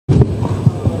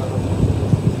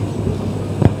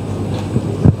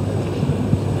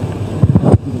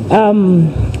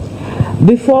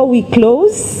Before we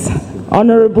close,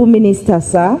 Honorable Minister,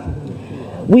 sir,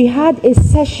 we had a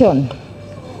session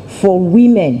for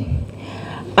women,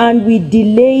 and we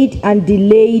delayed and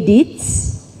delayed it,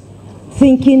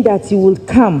 thinking that you will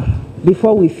come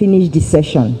before we finish the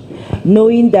session,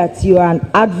 knowing that you are an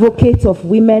advocate of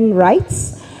women's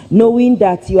rights, knowing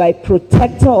that you are a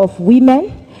protector of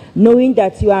women, knowing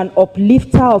that you are an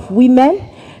uplifter of women,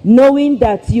 knowing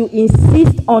that you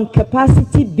insist on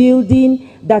capacity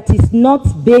building that is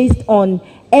not based on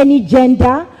any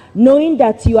gender, knowing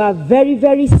that you are very,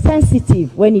 very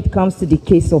sensitive when it comes to the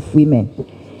case of women.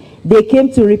 They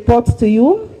came to report to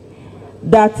you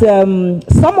that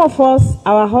some of us,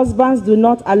 our husbands do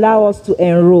not allow us to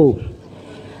enroll.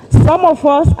 Some of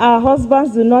us, our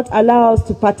husbands do not allow us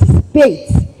to participate.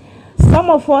 Some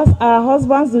of us, our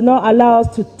husbands do not allow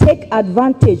us to take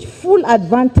advantage, full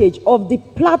advantage of the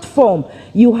platform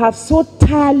you have so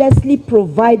tirelessly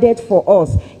provided for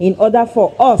us in order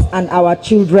for us and our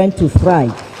children to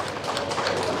thrive.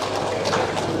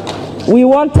 We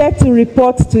wanted to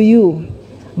report to you,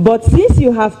 but since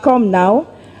you have come now,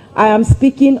 I am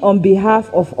speaking on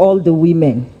behalf of all the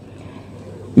women.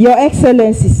 Your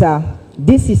Excellency, sir,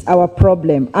 this is our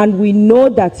problem, and we know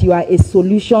that you are a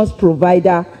solutions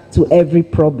provider to every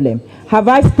problem. Have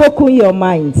I spoken your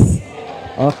minds?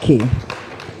 Okay.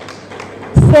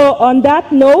 So on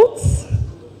that note,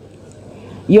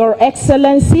 Your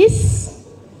Excellencies,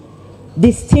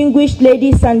 distinguished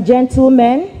ladies and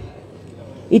gentlemen,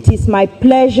 it is my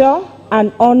pleasure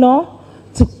and honor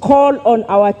to call on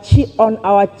our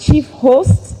chief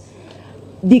host,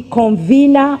 the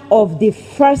convener of the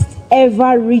first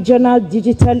ever Regional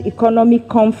Digital Economy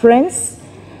Conference,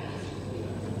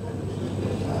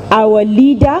 our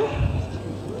leader,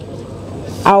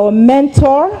 our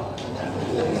mentor,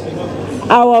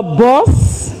 our boss,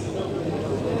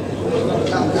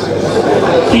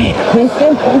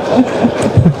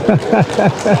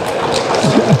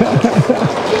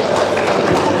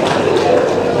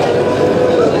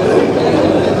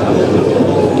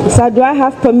 So do I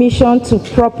have permission to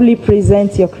properly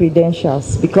present your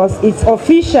credentials? Because it's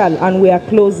official and we are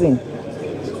closing.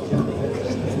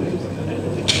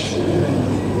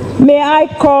 May I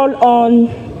call on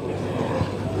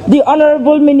the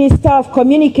Honorable Minister of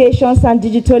Communications and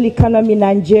Digital Economy,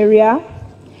 Nigeria,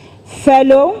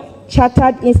 Fellow,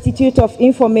 Chartered Institute of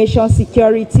Information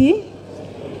Security,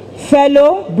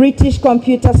 Fellow, British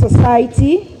Computer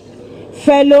Society,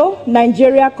 Fellow,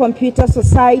 Nigeria Computer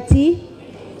Society,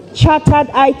 Chartered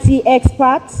IT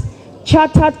expert,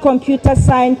 Chartered Computer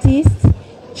Scientist,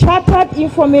 Chartered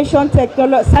Information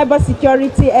Technology,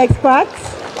 Cybersecurity expert,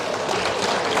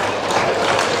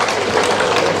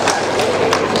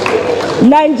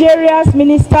 Nigeria's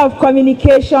Minister of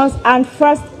Communications and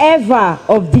first ever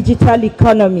of Digital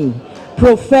Economy,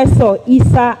 Professor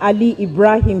Isah Ali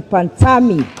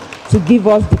Pantami, to give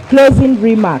us the closing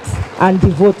remarks and the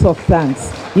vote of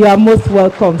thanks. You are most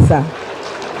welcome, sir.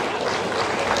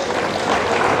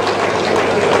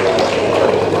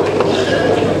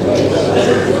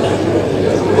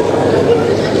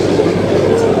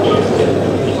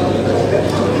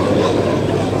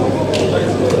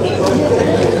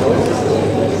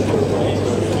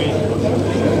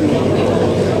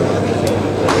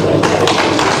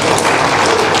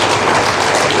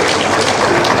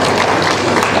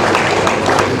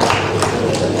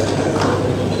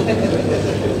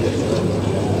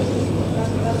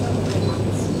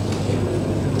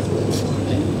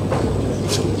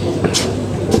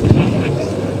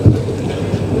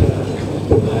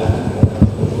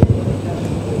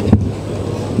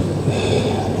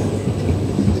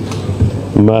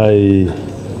 My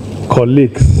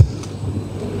colleagues,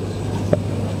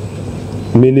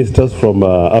 ministers from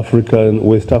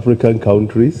West African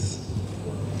countries,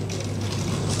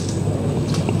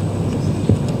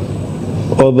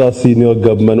 other senior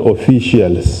government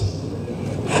officials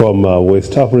from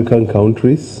West African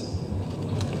countries,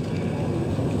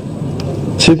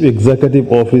 chief executive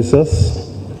officers,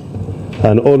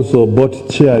 and also board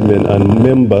chairmen and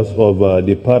members of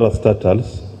the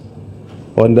parastatals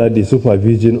under the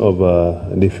supervision of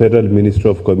the Federal Ministry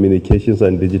of Communications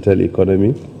and Digital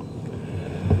Economy.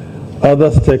 Other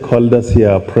stakeholders here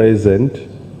are present,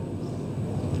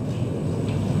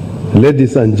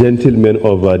 ladies and gentlemen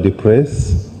of the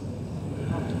press,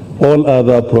 all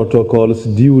other protocols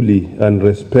duly and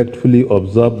respectfully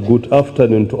observed. Good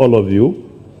afternoon to all of you,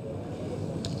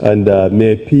 and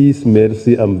may peace,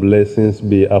 mercy, and blessings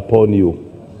be upon you.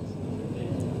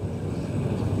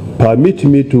 Permit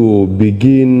me to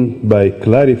begin by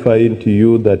clarifying to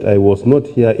you that I was not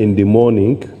here in the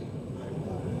morning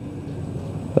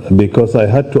because I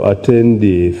had to attend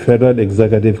the Federal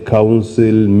Executive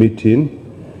Council meeting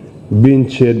being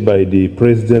chaired by the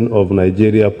President of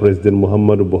Nigeria, President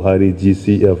Muhammadu Buhari,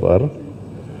 GCFR.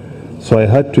 So I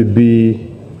had to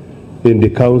be in the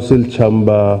council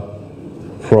chamber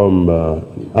from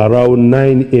around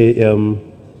 9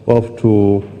 a.m. up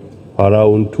to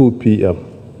around 2 p.m.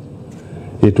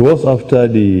 It was after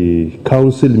the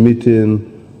council meeting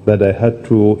that I had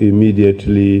to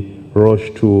immediately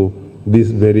rush to this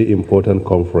very important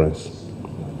conference.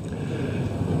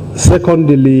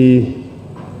 Secondly,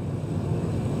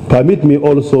 permit me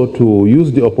also to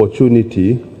use the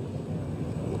opportunity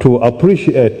to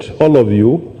appreciate all of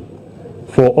you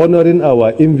for honoring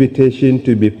our invitation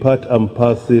to be part and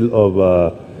parcel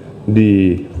of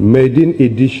the maiden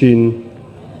edition,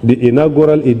 the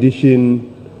inaugural edition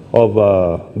of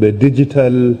the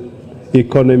Digital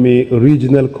Economy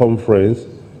Regional Conference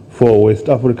for West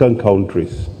African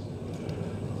countries.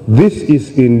 This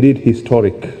is indeed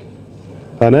historic,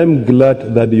 and I'm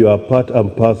glad that you are part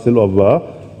and parcel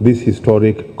of this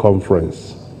historic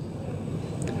conference.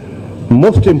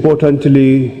 Most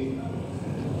importantly,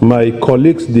 my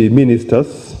colleagues, the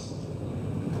ministers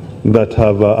that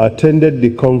have attended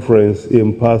the conference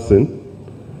in person,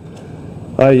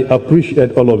 I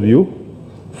appreciate all of you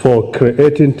for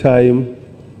creating time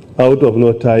out of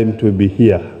no time to be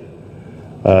here.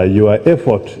 Your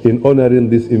effort in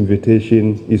honoring this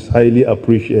invitation is highly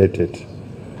appreciated.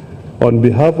 On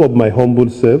behalf of my humble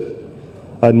self,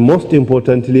 and most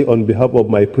importantly on behalf of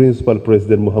my principal,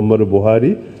 President Muhammadu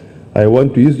Buhari, I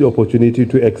want to use the opportunity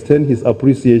to extend his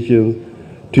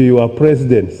appreciation to your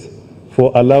presidents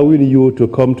for allowing you to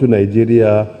come to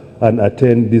Nigeria and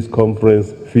attend this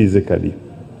conference physically.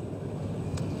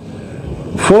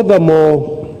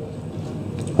 Furthermore,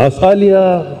 as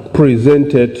earlier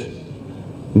presented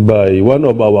by one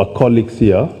of our colleagues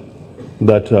here,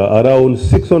 that around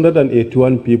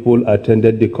 681 people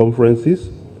attended the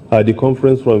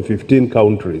conference from 15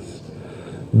 countries.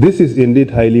 This is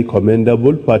indeed highly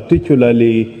commendable,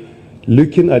 particularly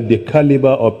looking at the caliber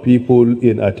of people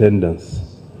in attendance.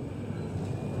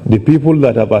 The people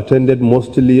that have attended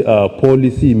mostly are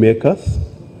policy makers.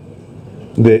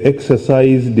 They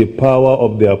exercise the power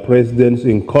of their presidents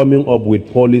in coming up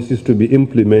with policies to be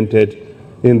implemented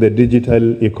in the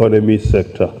digital economy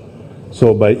sector.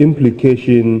 So by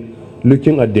implication,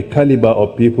 looking at the caliber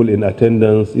of people in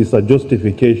attendance is a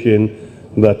justification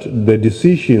that the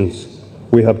decisions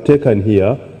we have taken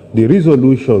here, the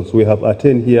resolutions we have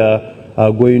attained here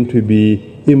are going to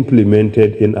be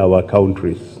implemented in our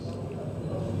countries.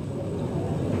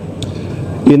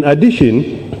 In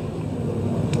addition,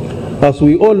 as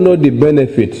we all know, the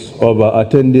benefits of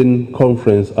attending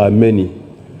conference are many,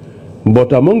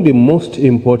 but among the most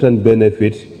important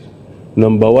benefits,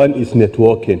 number one is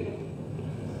networking.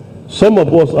 Some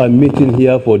of us are meeting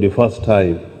here for the first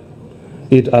time.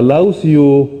 It allows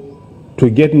you to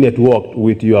get networked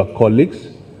with your colleagues,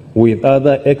 with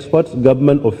other experts,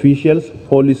 government officials,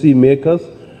 policy makers,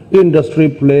 industry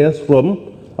players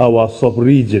from our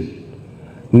sub-region.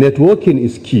 Networking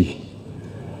is key.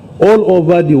 All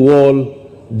over the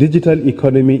world, digital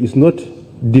economy is not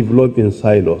developed in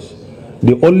silos.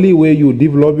 The only way you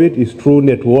develop it is through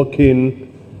networking,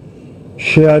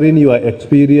 sharing your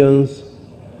experience,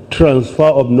 transfer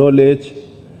of knowledge,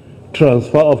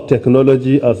 transfer of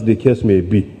technology, as the case may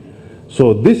be.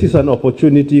 So this is an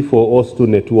opportunity for us to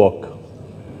network.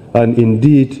 And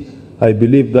indeed, I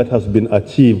believe that has been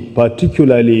achieved,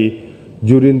 particularly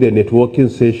during the networking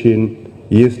session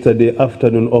yesterday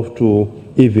afternoon up to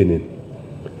evening.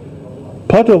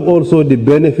 Part of also the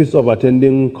benefits of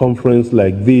attending conference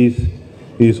like this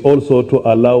is also to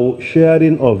allow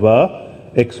sharing of our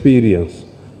experience,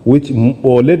 which,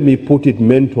 or let me put it,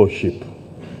 mentorship.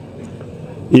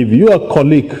 If your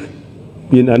colleague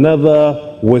in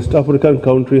another West African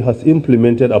country has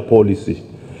implemented a policy,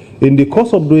 in the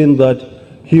course of doing that,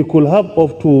 he could have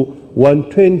up to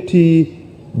 120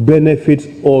 benefits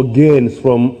or gains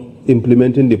from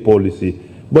implementing the policy.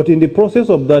 But in the process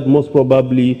of that, most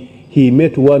probably, he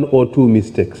made one or two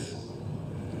mistakes.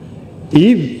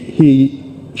 If he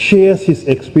shares his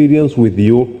experience with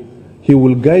you, he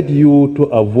will guide you to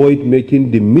avoid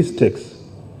making the mistakes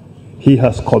he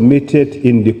has committed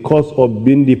in the course of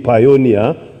being the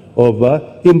pioneer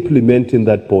of implementing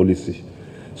that policy.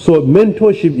 So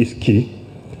mentorship is key,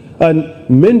 and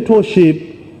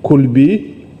mentorship could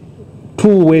be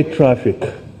two-way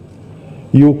traffic.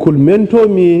 You could mentor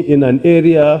me in an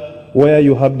area where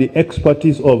you have the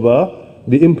expertise over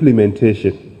the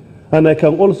implementation, and I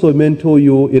can also mentor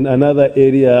you in another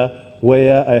area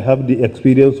where I have the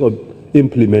experience of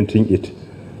implementing it.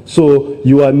 So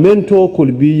your mentor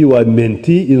could be your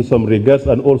mentee in some regards,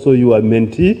 and also your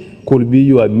mentee could be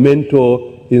your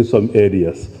mentor in some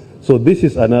areas. So this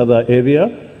is another area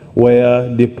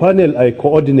where the panel I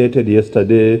coordinated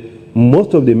yesterday,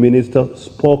 most of the ministers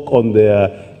spoke on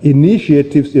their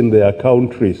initiatives in their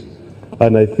countries.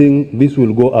 And I think this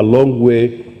will go a long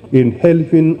way in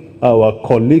helping our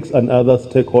colleagues and other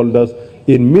stakeholders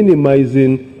in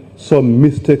minimizing some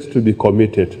mistakes to be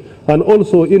committed. And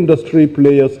also industry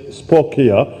players spoke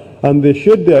here and they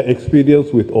shared their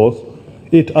experience with us.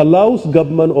 It allows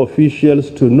government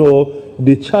officials to know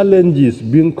the challenges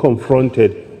being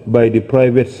confronted by the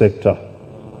private sector.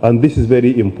 And this is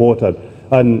very important.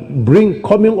 And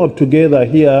coming up together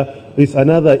here is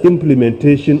another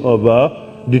implementation of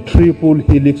the triple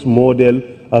helix model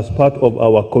as part of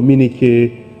our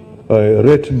communique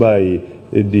read by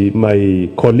my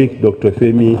colleague Dr.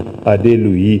 Femi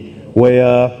Adeluyi,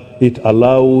 where it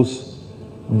allows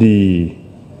the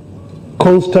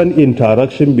constant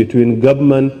interaction between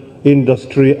government,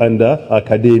 industry, and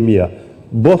academia.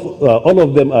 All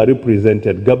of them are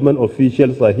represented. Government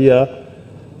officials are here,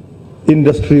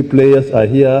 industry players are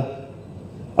here,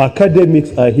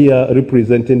 academics are here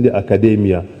representing the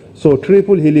academia. So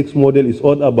triple helix model is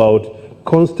all about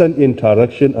constant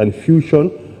interaction and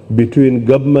fusion between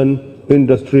government,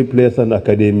 industry players, and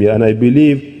academia. And I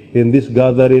believe in this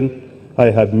gathering, I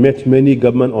have met many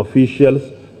government officials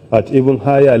at even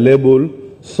higher level,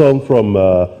 some from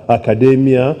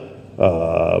academia,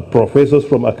 professors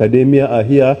from academia are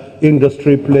here,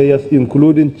 industry players,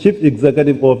 including chief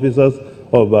executive officers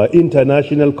of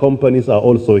international companies are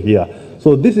also here.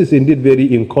 So this is indeed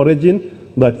very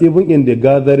encouraging that even in the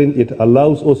gathering, it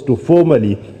allows us to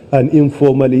formally and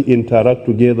informally interact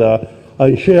together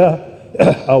and share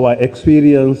our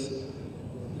experience,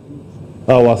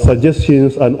 our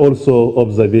suggestions, and also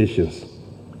observations.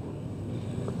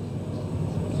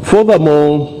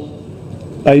 Furthermore,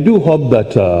 I do hope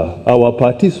that our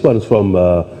participants from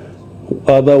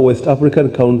other West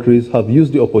African countries have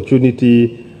used the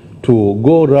opportunity to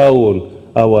go around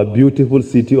our beautiful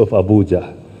city of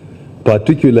Abuja,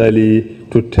 particularly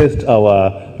to test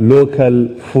our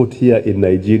local food here in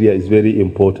Nigeria is very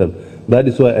important. That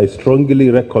is why I strongly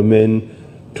recommend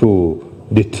to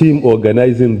the team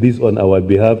organizing this on our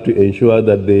behalf to ensure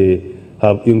that they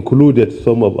have included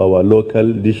some of our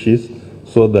local dishes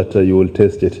so that you will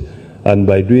taste it. And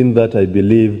by doing that, I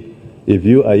believe if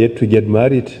you are yet to get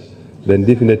married, then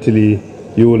definitely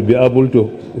you will be able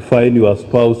to find your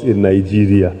spouse in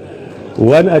Nigeria.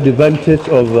 One advantage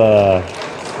of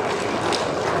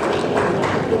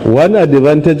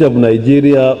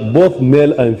Nigeria, both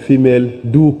male and female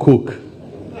do cook.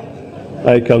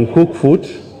 I can cook food.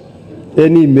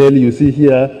 Any male you see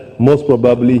here, most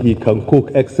probably he can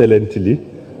cook excellently.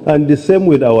 And the same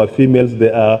with our females,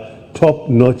 they are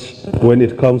top-notch when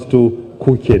it comes to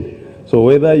cooking. So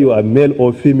whether you are male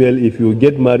or female, if you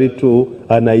get married to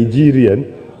a Nigerian,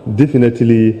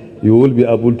 definitely you will be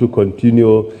able to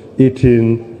continue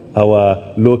eating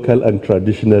our local and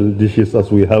traditional dishes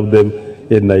as we have them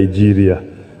in Nigeria.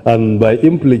 And by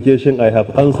implication, I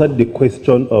have answered the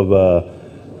question of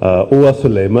Uwa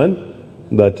Suleiman,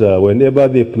 that whenever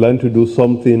they plan to do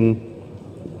something,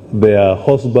 their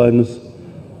husbands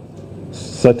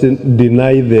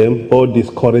deny them or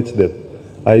discourage them.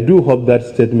 I do hope that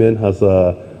statement has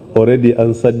already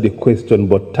answered the question,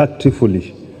 but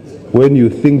tactfully. When you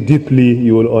think deeply,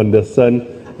 you will understand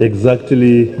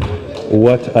exactly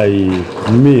what I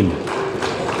mean.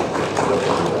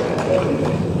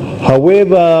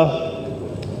 However,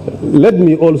 let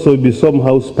me also be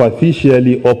somehow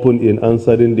superficially open in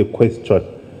answering the question,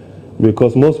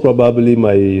 because most probably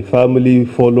my family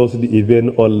follows the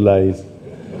event online,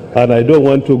 and I don't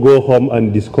want to go home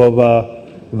and discover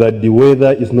that the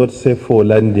weather is not safe for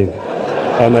landing,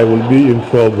 and I will be in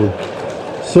trouble.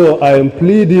 So I am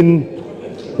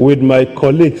pleading with my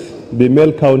colleagues, the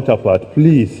male counterpart,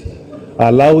 please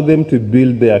allow them to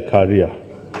build their career.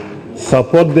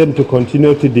 Support them to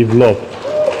continue to develop.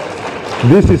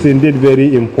 This is indeed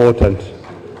very important.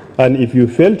 And if you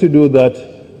fail to do that,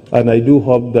 and I do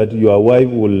hope that your wife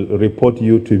will report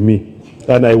you to me,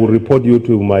 and I will report you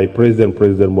to my President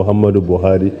Muhammadu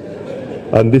Buhari.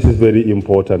 And this is very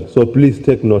important. So please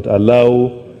take note.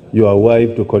 Allow your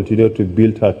wife to continue to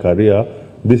build her career.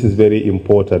 This is very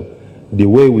important. The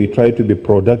way we try to be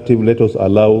productive, let us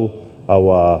allow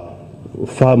our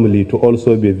family to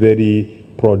also be very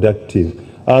productive.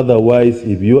 Otherwise,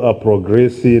 if you are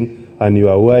progressing and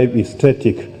your wife is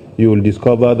static, you will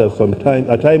discover that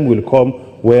a time will come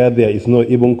where there is no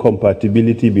even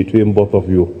compatibility between both of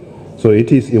you. So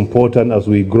it is important as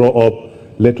we grow up,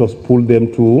 let us pull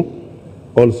them to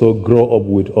also grow up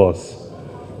with us.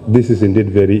 This is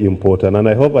indeed very important, and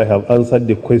I hope I have answered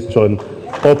the question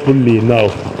openly now.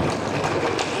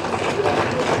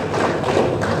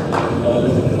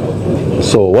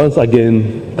 So once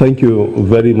again, thank you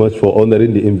very much for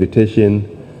honoring the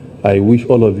invitation. I wish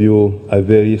all of you a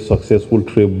very successful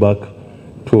trip back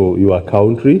to your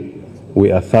country.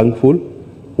 We are thankful,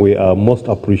 we are most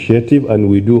appreciative, and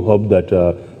we do hope that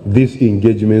these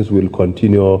engagements will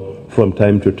continue from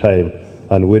time to time.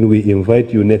 And when we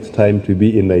invite you next time to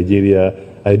be in Nigeria,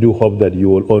 I do hope that you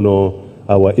will honor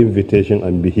our invitation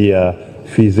and be here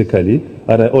physically.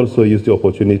 And I also use the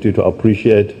opportunity to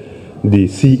appreciate the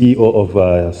CEO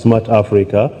of Smart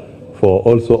Africa for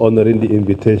also honoring the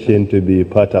invitation to be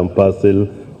part and parcel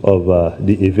of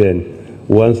the event.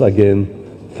 Once again,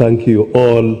 thank you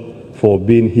all for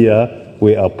being here.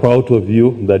 We are proud of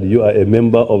you that you are a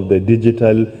member of the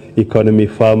digital economy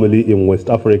family in West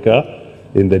Africa.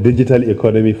 In the digital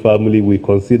economy family, we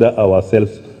consider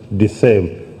ourselves the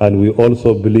same, and we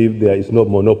also believe there is no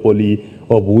monopoly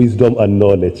of wisdom and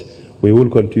knowledge. We will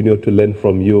continue to learn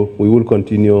from you. We will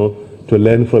continue to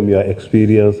learn from your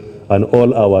experience, and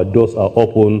all our doors are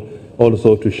open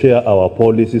also to share our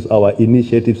policies, our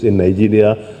initiatives in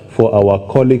Nigeria for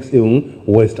our colleagues in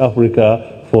West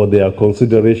Africa for their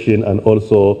consideration and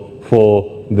also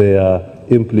for their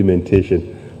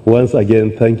implementation. Once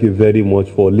again, thank you very much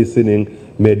for listening.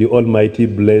 May the Almighty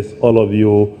bless all of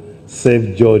you.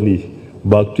 Safe journey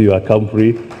back to your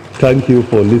country. Thank you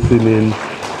for listening.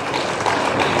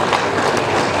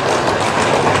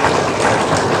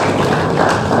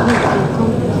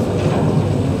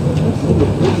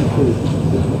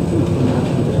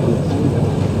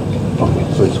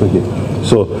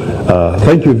 So,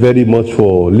 thank you very much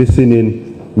for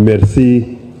listening.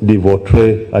 Merci de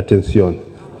votre attention.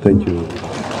 Thank you.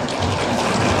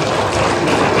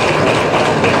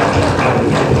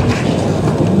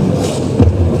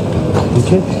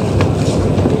 Okay.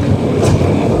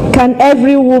 Can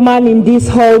every woman in this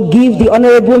hall give the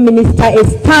Honorable Minister a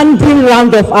standing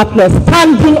round of applause,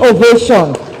 standing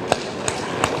ovation?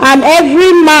 And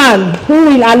every man who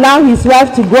will allow his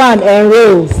wife to go and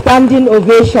enroll, standing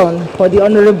ovation for the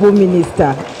Honorable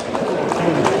Minister.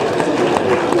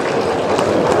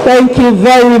 Thank you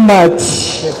very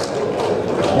much.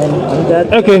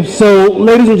 Okay, so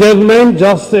ladies and gentlemen,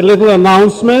 just a little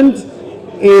announcement.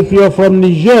 If you're from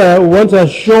Niger, we want to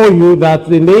assure you that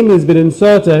the name has been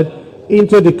inserted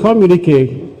into the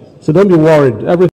communique. So don't be worried.